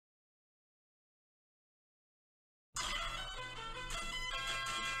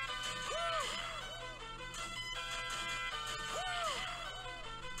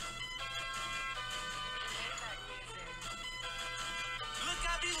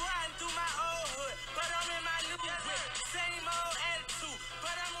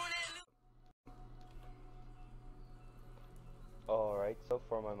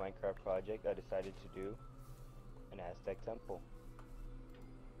Minecraft project, I decided to do an Aztec temple.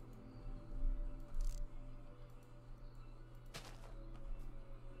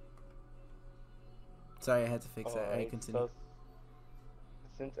 Sorry, I had to fix that. Alright, Alright, continue. so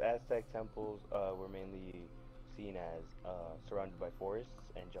since Aztec temples were mainly seen as surrounded by forests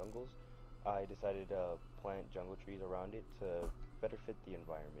and jungles, I decided to plant jungle trees around it to better fit the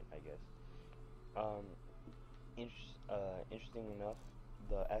environment, I guess. Um, Interesting enough,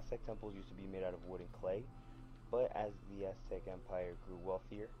 the Aztec temples used to be made out of wood and clay, but as the Aztec Empire grew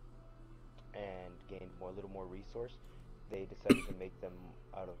wealthier and gained a little more resource, they decided to make them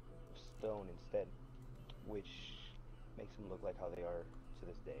out of stone instead, which makes them look like how they are to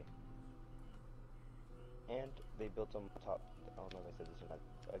this day. And they built them on top. I don't know if I said this or not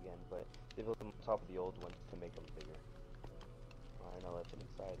again, but they built them on top of the old ones to make them bigger. Alright, now let's get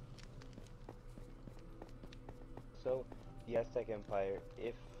inside. So, the Aztec Empire,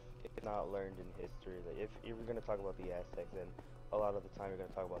 if it's not learned in history, that if we're going to talk about the Aztecs, then a lot of the time we're going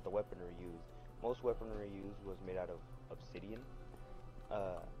to talk about the weaponry used. Most weaponry used was made out of obsidian,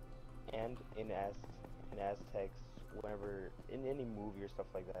 uh, and in Aztecs, whenever in any movie or stuff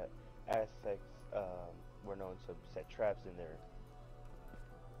like that, Aztecs were known to set traps in their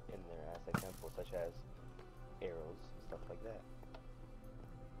Aztec temples, such as arrows and stuff like that.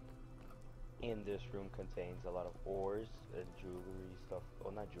 In this room contains a lot of ores and jewelry stuff.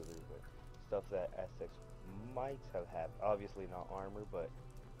 Well, not jewelry, but stuff that Aztecs might have had. Obviously not armor, but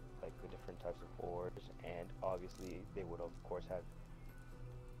like the different types of ores, and obviously they would of course have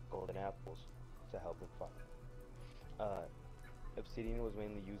golden apples to help them fight. Uh, Obsidian was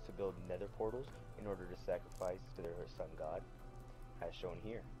mainly used to build nether portals in order to sacrifice to their sun god, as shown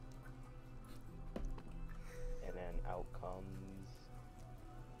here. And then out comes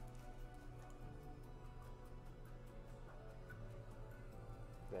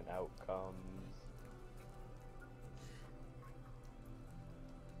then out comes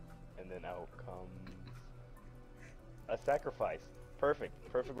and then out comes a sacrifice. Perfect.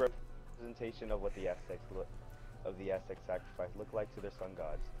 Perfect representation of what the Aztec sacrifice looked like to their sun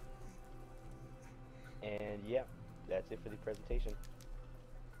gods. And yeah, that's it for the presentation.